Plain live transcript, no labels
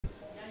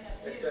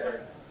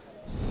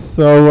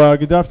So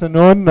good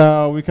afternoon.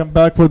 We come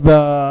back with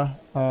the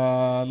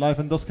live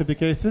endoscopy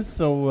cases.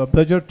 So a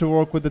pleasure to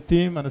work with the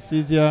team,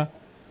 anesthesia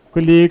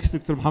colleagues,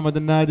 Dr. Muhammad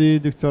Alnady,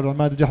 Dr.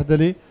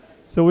 Aljahadli.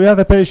 So we have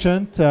a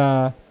patient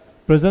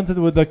presented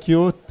with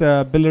acute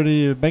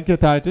biliary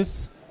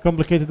pancreatitis,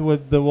 complicated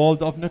with the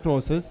walled of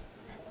necrosis,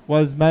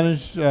 was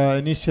managed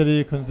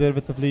initially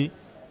conservatively,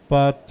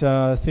 but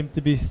seemed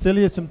to be still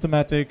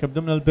asymptomatic,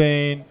 abdominal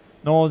pain,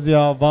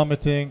 nausea,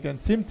 vomiting, and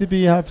seemed to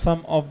be have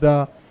some of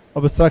the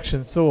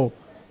obstruction. So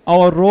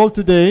our role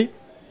today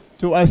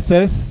to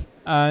assess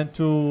and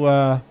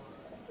to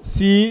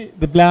see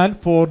the plan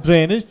for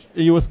drainage,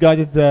 EUS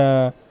guided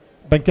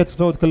pancreatic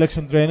fluid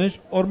collection drainage,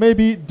 or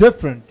maybe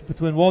different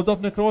between walled off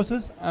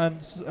necrosis and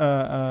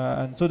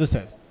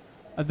pseudocyst.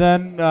 And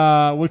then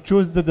we'll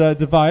choose the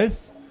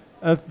device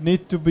if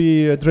need to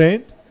be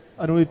drained,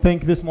 and we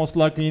think this most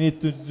likely you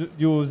need to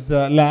use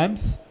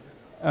LAMS.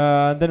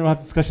 And then we'll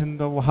have discussion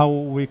of how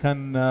we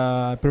can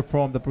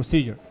perform the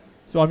procedure.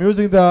 So I'm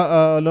using the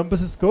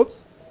Olympus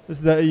scopes. This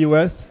is the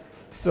EUS.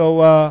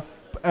 So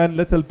and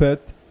little bit.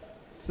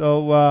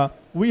 So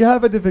we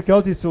have a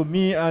difficulty. So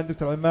me and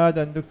Dr. Ahmad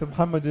and Dr.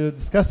 Muhammad are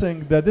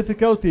discussing the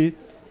difficulty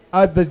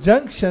at the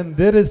junction.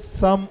 There is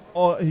some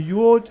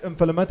huge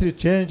inflammatory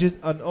changes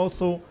and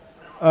also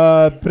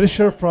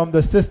pressure from the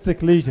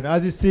cystic lesion.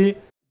 As you see,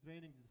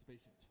 draining this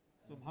patient.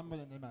 So Muhammad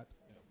and Ahmad.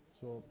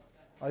 So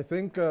I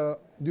think.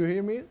 Do you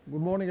hear me?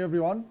 Good morning,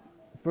 everyone.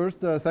 First,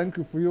 thank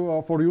you for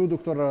you,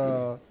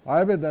 Dr.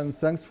 Abed, and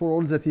thanks for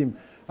all the team.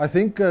 I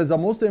think the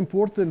most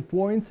important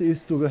point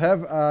is to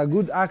have a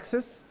good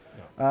access,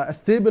 a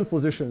stable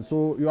position.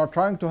 So you are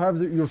trying to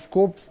have your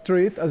scope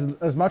straight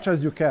as much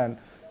as you can.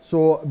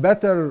 So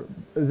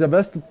the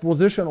best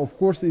position, of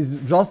course, is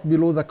just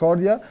below the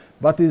cardia,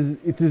 but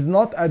it is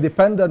not a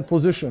dependent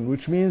position,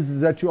 which means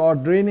that you are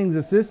draining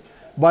the cyst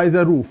by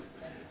the roof.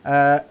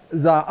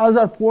 The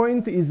other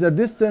point is the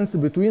distance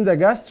between the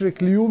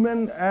gastric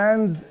lumen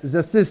and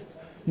the cyst.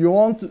 You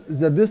want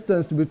the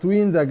distance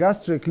between the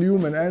gastric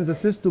lumen and the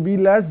cyst to be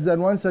less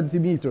than 1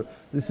 centimeter.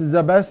 This is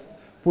the best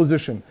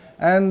position.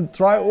 And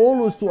try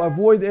always to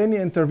avoid any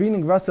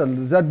intervening vessel.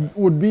 That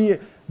would be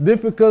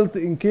difficult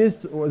in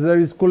case there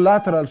is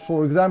collaterals.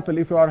 For example,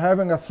 if you are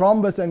having a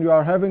thrombus and you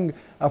are having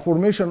a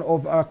formation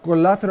of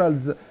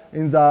collaterals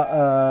in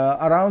the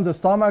around the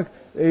stomach,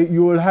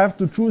 you will have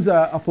to choose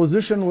a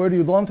position where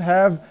you don't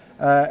have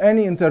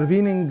any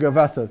intervening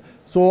vessel.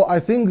 So I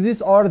think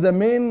these are the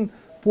main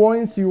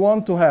points you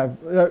want to have.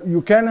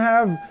 You can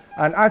have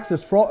an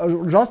access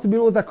from just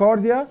below the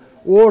cardia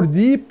or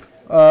deep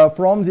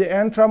from the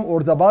antrum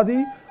or the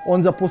body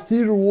on the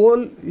posterior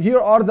wall. Here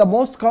are the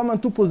most common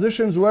two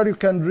positions where you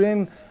can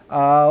drain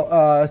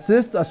a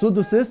cyst, a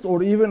pseudocyst,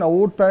 or even a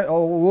walled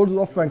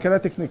off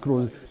pancreatic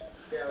necrosis.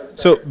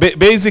 So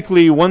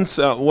basically, once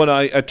when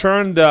I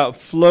turned the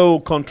flow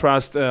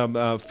contrast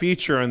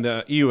feature in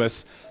the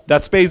EUS,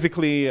 that's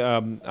basically,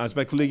 as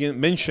my colleague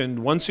mentioned,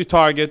 once you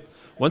target,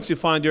 once you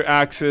find your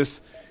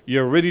axis,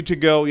 you're ready to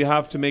go. You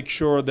have to make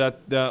sure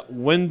that the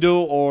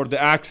window or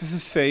the axis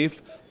is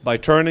safe by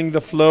turning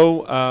the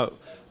flow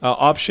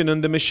option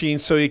in the machine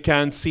so you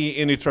can't see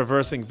any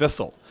traversing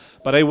vessel.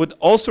 But I would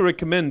also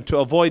recommend, to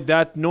avoid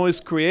that noise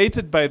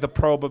created by the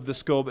probe of the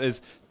scope,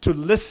 is to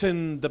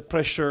listen the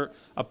pressure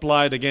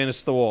applied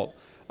against the wall.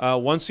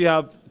 Once you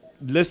have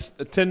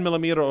 10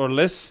 millimeter or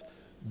less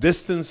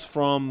distance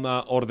from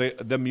or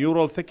the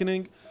mural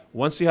thickening,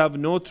 once you have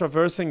no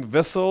traversing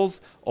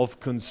vessels of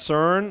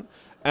concern,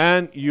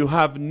 and you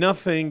have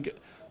nothing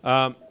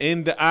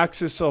in the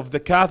axis of the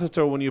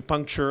catheter when you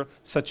puncture,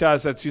 such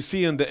as you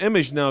see in the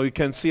image now, you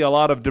can see a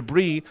lot of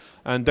debris,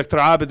 and Dr.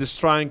 Abed is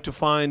trying to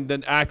find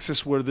an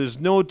axis where there's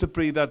no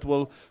debris that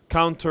will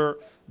counter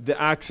the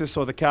axis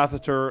or the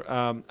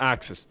catheter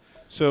axis.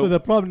 So the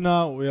problem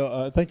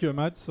now, thank you,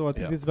 Ahmad. So I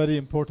think this is a very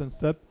important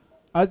step.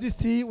 As you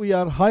see, we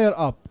are higher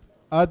up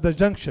at the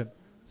junction.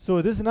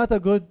 So this is not a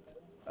good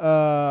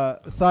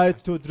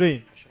side to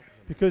drain,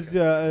 because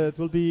it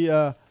will be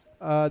the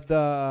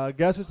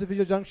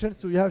gastroesophageal junction.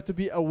 So you have to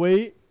be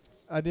away,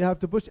 and you have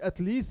to push at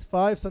least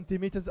 5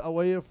 centimeters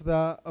away of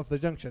the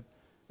junction.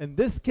 In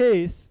this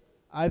case,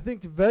 I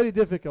think very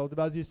difficult,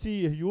 because you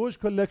see a huge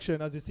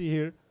collection, as you see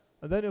here,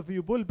 and then if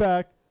you pull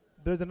back,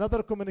 there's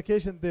another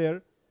communication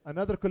there,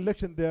 another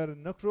collection there,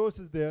 and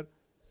necrosis there.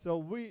 So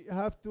we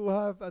have to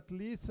have at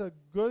least a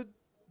good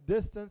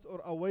distance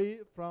or away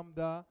from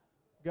the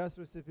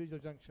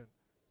gastroesophageal junction.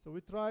 So we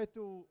try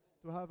to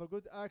have a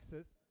good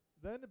access,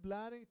 then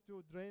planning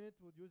to drain it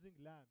with using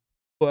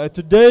LAMS.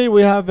 Today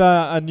we have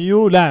a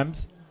new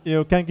LAMS.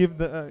 You can give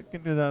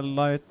the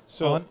light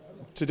on.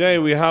 Today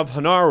we have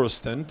Hanaro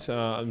stent.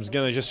 I'm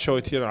going to just show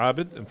it here,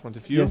 Abed, in front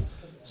of you. Yes.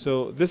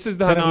 So this is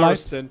the Hanaro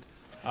stent.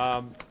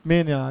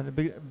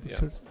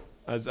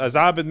 As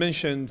Abed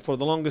mentioned, for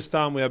the longest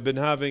time we have been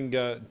having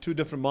 2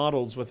 different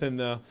models within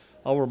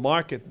our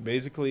market.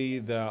 Basically,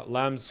 the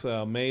LAMS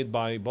made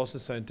by Boston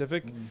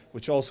Scientific,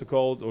 which also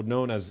called or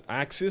known as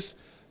Axis.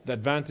 The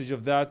advantage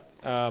of that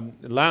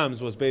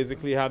LAMS was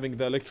basically having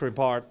the electrode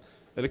part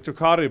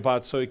electrocautery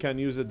pot, so you can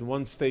use it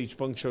one-stage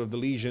puncture of the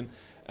lesion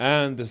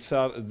and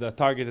the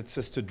targeted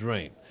cyst to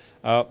drain.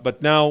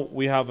 But now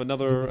we have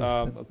another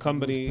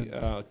company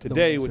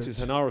today, which is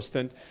Hanaro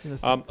stent.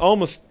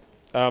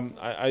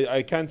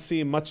 I can't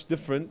see much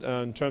different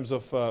in terms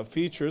of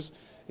features.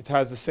 It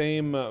has the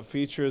same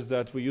features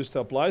that we used to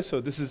apply.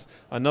 So this is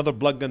another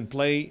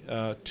plug-and-play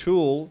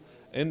tool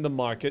in the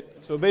market.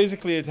 So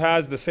basically it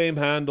has the same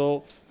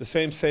handle, the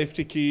same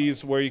safety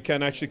keys where you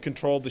can actually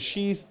control the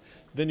sheath,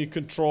 then you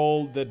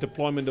control the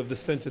deployment of the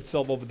stent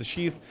itself over the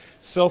sheath,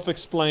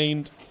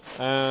 self-explained.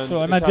 And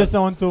so I just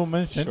want to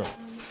mention. Sure.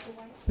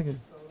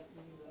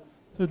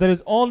 So there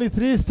is only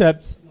 3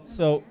 steps.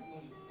 So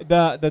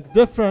the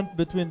difference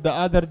between the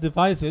other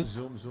devices.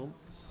 Zoom.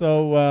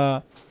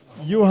 So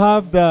you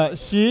have the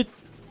sheet.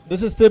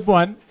 This is step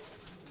 1,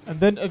 and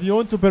then if you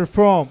want to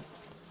perform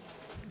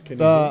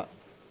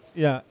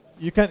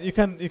you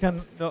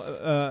can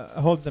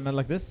hold them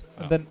like this,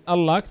 and then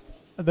unlock,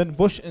 and then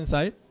push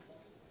inside,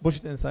 push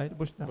it inside,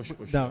 push down,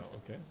 push down.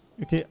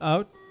 Okay,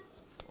 out,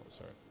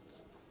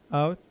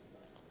 out,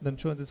 then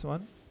show this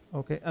one.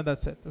 Okay, and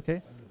that's it.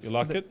 Okay, you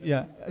lock it.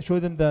 Yeah, show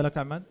them the lock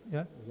command.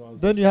 Yeah,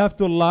 then you have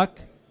to lock,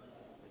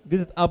 get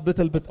it up,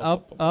 little bit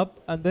up,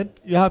 and then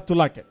you have to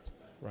lock it.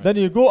 Right. Then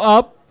you go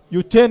up,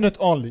 you turn it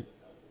only.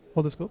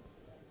 Hold the scope.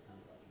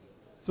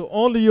 So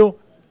only you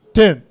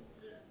turn.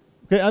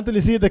 Okay, until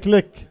you see the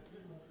click,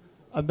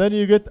 and then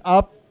you get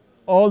up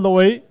all the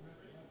way.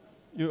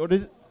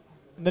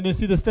 Then you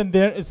see the stent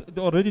there is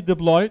already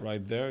deployed.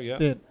 Right there,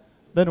 yeah.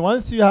 Then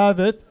once you have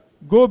it,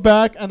 go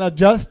back and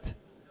adjust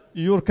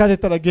your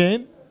catheter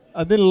again,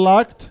 and then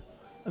locked,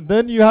 and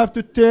then you have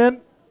to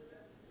turn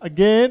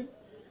again,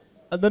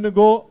 and then you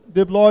go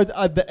deployed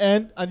at the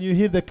end, and you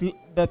hear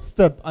that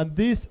step. And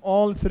these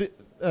all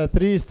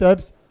 3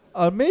 steps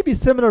are maybe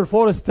similar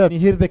 4 steps. You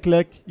hear the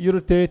click, you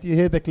rotate, you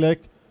hear the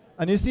click,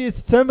 and you see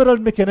it's similar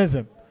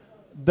mechanism.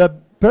 The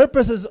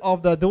purposes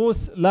of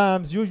those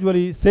LAMS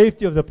usually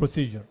safety of the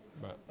procedure.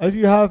 Right. If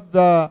you have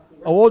a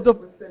walled of,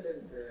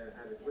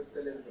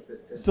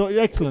 so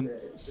excellent,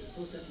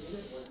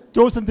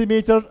 2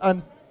 centimeters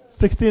and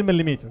 16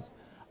 millimeters.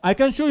 I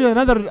can show you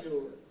another.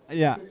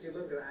 Yeah.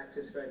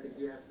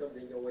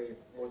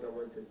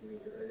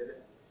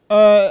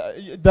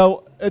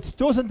 It's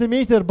 2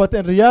 centimeters, but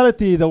in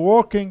reality, the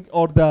working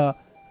or the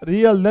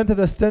real length of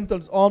the stent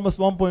is almost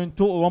 1.2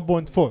 or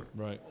 1.4.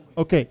 Right.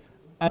 Okay.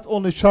 At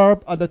only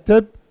sharp at the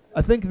tip.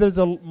 I think there's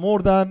more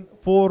than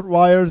 4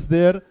 wires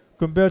there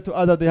compared to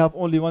other. They have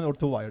only 1 or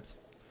 2 wires.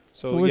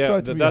 So yeah,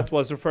 that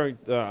was referring.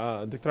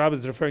 Dr. Abed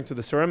is referring to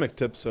the ceramic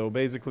tip. So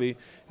basically,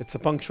 it's a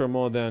puncture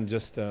more than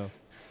just.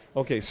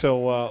 Okay.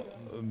 So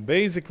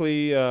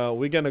basically,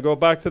 we're gonna go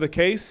back to the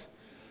case.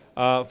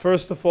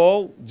 First of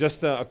all,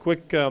 just a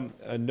quick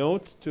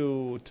note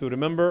to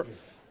remember.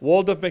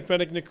 Walled up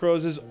pancreatic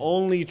necrosis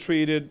only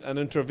treated and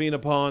intervened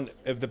upon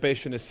if the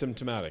patient is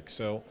symptomatic.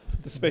 So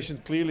this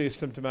patient clearly is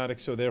symptomatic,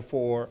 so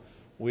therefore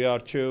we are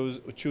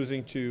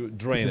choosing to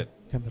drain it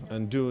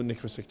and do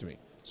necrosectomy.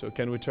 So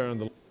can we turn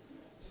the...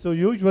 So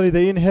usually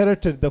they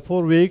inherited the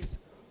 4 weeks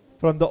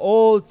from the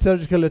old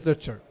surgical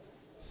literature.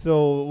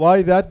 So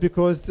why that?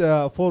 Because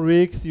 4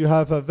 weeks you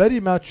have a very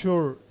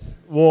mature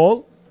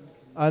wall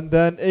and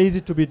then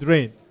easy to be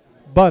drained.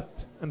 But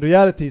in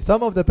reality,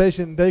 some of the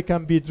patients, they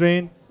can be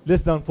drained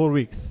less than 4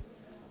 weeks.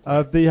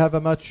 They have a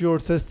mature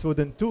cyst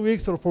within 2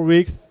 weeks or 4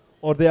 weeks,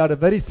 or they are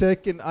very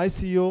sick in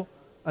ICU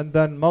and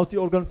then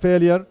multi-organ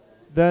failure,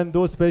 then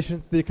those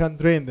patients, they can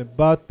drain them.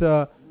 But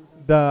the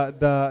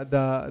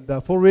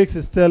 4 weeks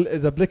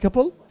is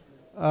applicable,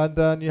 and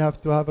then you have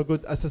to have a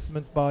good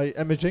assessment by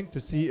imaging to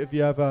see if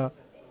you have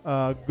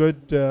a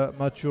good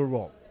mature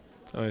wall.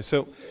 All right,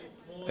 so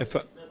if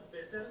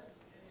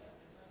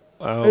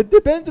it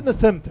depends on the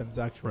symptoms,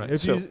 actually. Right. If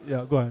so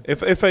yeah, go ahead.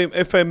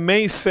 If I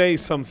may say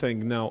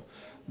something now,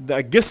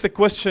 I guess the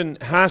question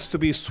has to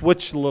be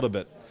switched a little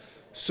bit.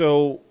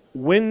 So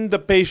when the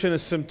patient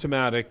is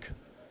symptomatic,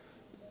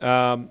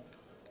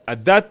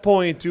 at that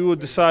point you would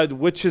decide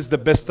which is the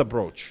best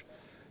approach.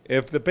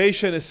 If the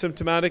patient is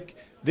symptomatic,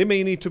 they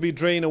may need to be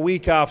drained a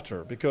week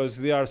after because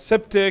they are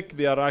septic,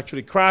 they are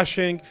actually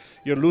crashing,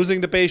 you're losing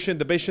the patient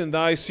in the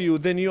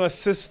ICU, then you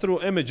assist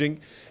through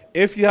imaging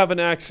if you have an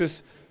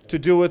access to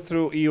do it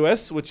through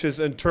EUS, which is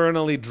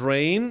internally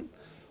drain,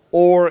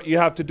 or you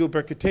have to do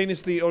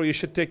percutaneously, or you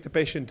should take the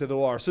patient to the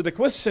OR. So the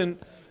question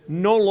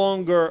no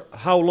longer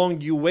how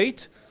long you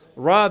wait,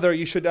 rather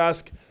you should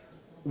ask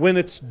when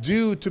it's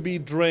due to be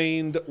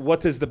drained,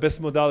 what is the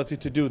best modality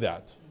to do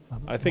that?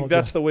 I think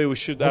that's the way we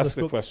should ask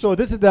the question. So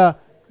this is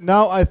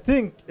now I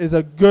think is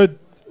a good,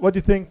 what do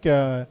you think?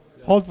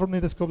 Hold for me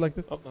the scope like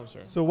this. Oh, I'm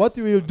sorry. So what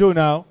we will do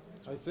now?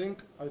 I think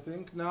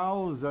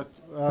now that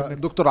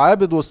Dr.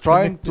 Abed was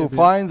trying to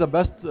find the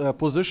best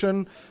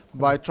position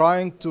by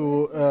trying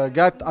to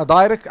get a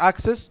direct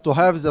access to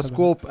have the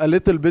scope a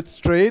little bit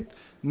straight,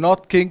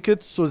 not kink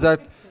it, so that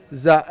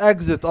the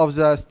exit of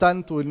the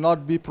stent will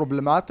not be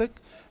problematic.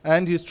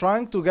 and he's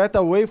trying to get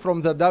away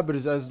from the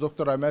debris, as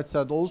Dr. Ahmed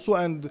said also,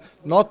 and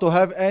not to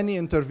have any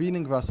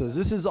intervening vessels.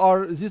 These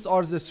are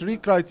the three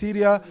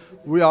criteria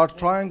we are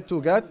trying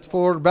to get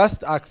for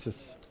best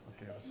access.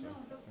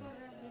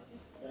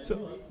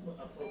 So,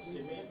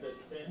 approximate the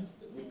stent.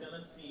 We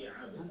cannot see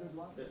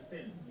the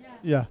stent.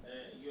 yeah.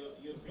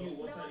 Your view,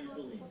 what are you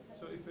doing?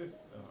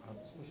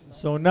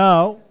 So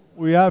now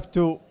we have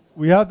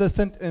the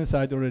stent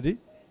inside already.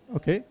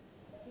 Okay.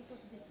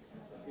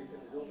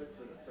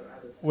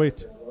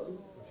 Wait.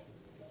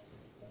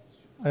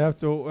 I have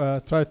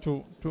to try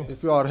to.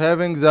 If you are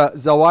having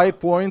the white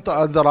point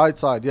at the right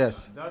side,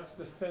 yes. That's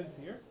the stent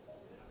here.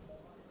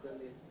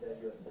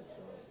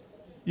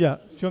 Yeah.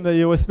 Show me the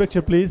EUS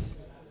picture, please.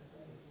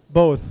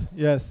 Both.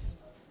 Yes.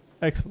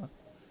 Excellent.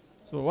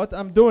 So what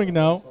I'm doing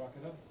now.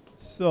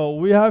 So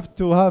we have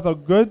to have a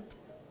good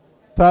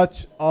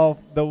touch of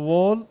the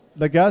wall,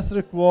 the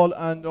gastric wall,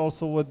 and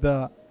also with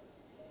the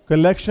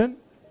collection.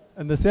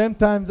 And the same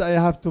times I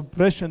have to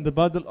press in the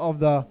bottom of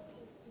the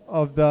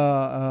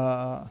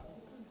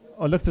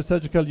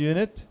electrosurgical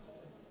unit.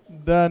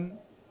 Then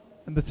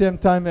at the same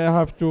time I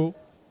have to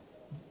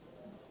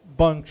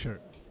puncture.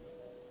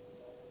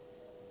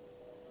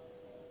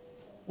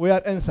 We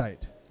are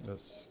inside.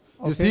 Yes.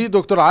 Okay. You see,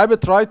 Dr.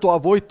 Abed tried to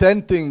avoid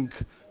tenting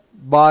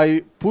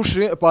by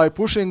pushing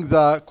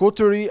the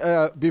cautery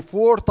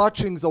before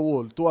touching the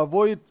wall to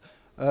avoid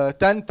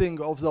tenting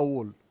of the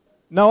wall.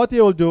 Now what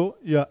you will do,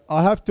 yeah,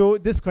 I have to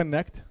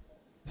disconnect.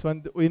 So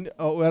we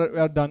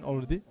are done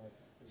already.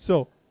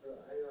 So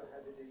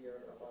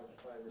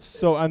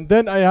and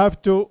then I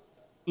have to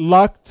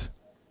lock.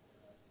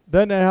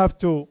 Then I have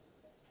to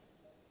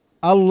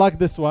unlock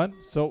this one.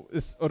 So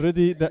it's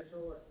already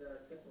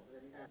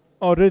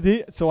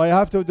already. So I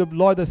have to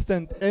deploy the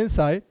stent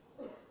inside.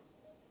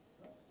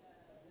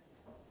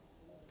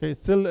 Okay,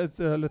 still it's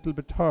a little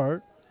bit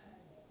hard.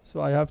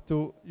 So I have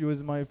to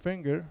use my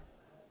finger.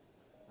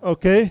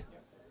 Okay.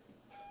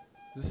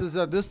 This is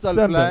a distal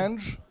Assemble.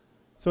 flange.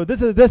 So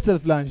this is a distal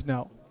flange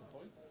now.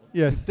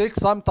 Yes. It takes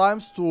some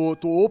time to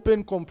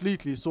open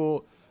completely.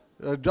 So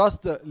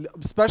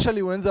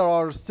especially when there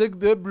are thick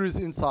debris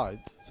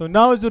inside. So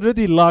now it's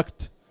already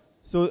locked.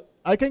 So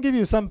I can give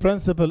you some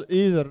principle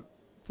either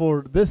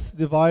for this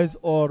device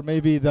or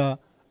maybe the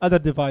other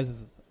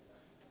devices.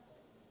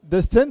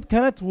 The stent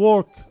cannot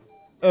work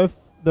if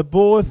the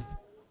both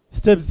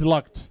steps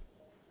locked,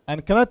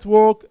 and cannot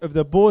work if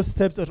the both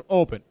steps are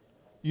open.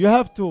 You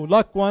have to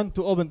lock one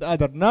to open the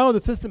other. Now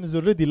the system is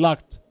already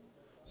locked.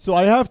 So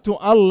I have to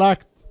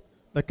unlock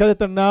the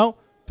catheter now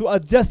to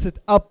adjust it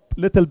up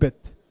a little bit.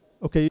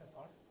 Okay.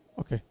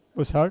 Okay. It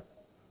was hard.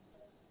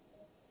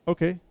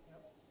 Okay.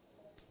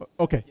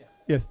 Okay.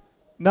 Yes.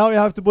 Now you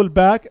have to pull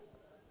back.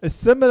 It's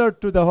similar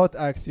to the hot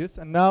axis.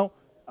 And now,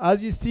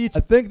 as you see,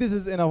 I think this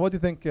is enough. What do you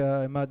think,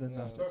 Madden?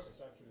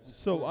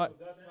 So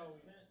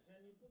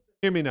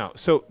Hear me now.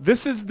 So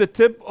this is the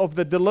tip of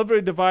the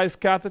delivery device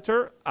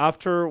catheter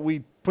after we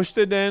pushed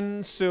it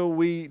in. So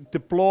we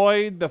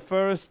deployed the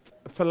first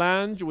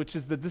phalange, which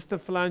is the distal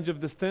phalange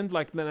of the stent,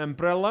 like an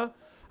umbrella.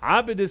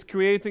 Abid is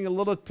creating a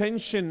little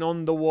tension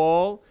on the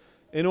wall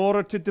in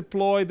order to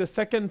deploy the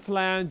second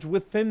flange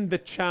within the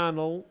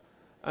channel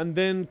and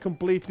then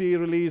completely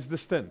release the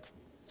stent.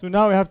 So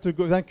now we have to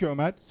go, thank you,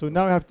 Ahmad. So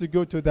now we have to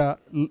go to the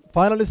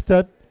final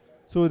step.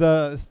 So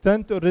the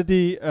stent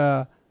already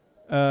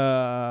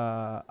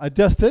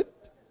adjusted,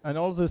 and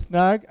also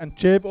snag and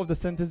shape of the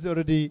stent is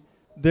already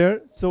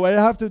there. So I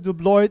have to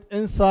deploy it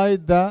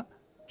inside the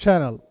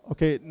channel.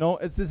 Okay, no,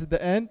 this is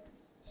the end.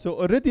 So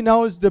already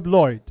now it's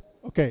deployed.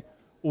 Okay,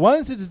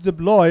 once it is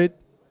deployed,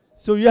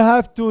 so you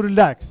have to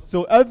relax.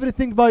 So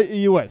everything by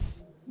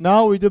EUS.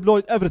 Now we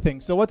deployed everything.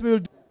 So what we will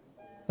do,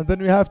 and then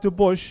we have to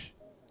push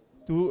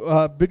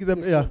to pick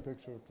them. Yeah.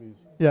 Picture,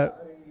 please. Yeah.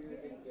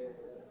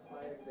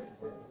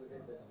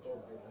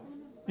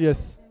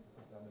 Yes.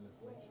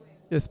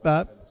 Yes,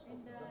 Bab.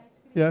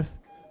 Yes.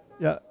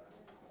 Yeah.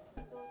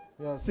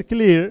 Yes. It's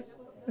clear.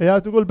 You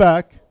have to go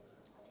back,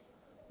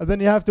 and then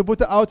you have to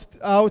put it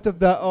out of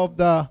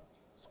the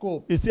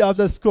Scope. You see, out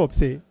the scope.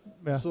 See.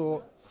 Yeah.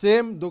 So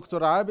same, Dr.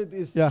 Abid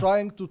is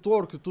trying to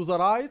torque to the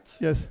right.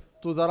 Yes.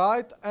 To the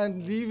right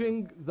and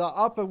leaving the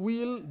upper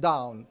wheel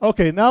down.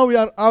 Okay. Now we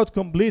are out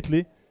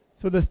completely.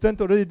 So the stent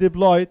already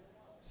deployed.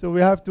 So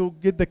we have to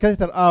get the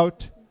catheter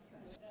out.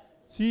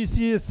 So you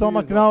see, his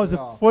stomach now is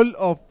full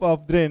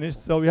of drainage.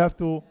 So we have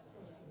to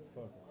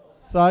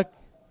suck.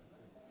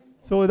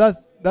 So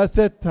that's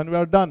it, and we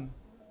are done.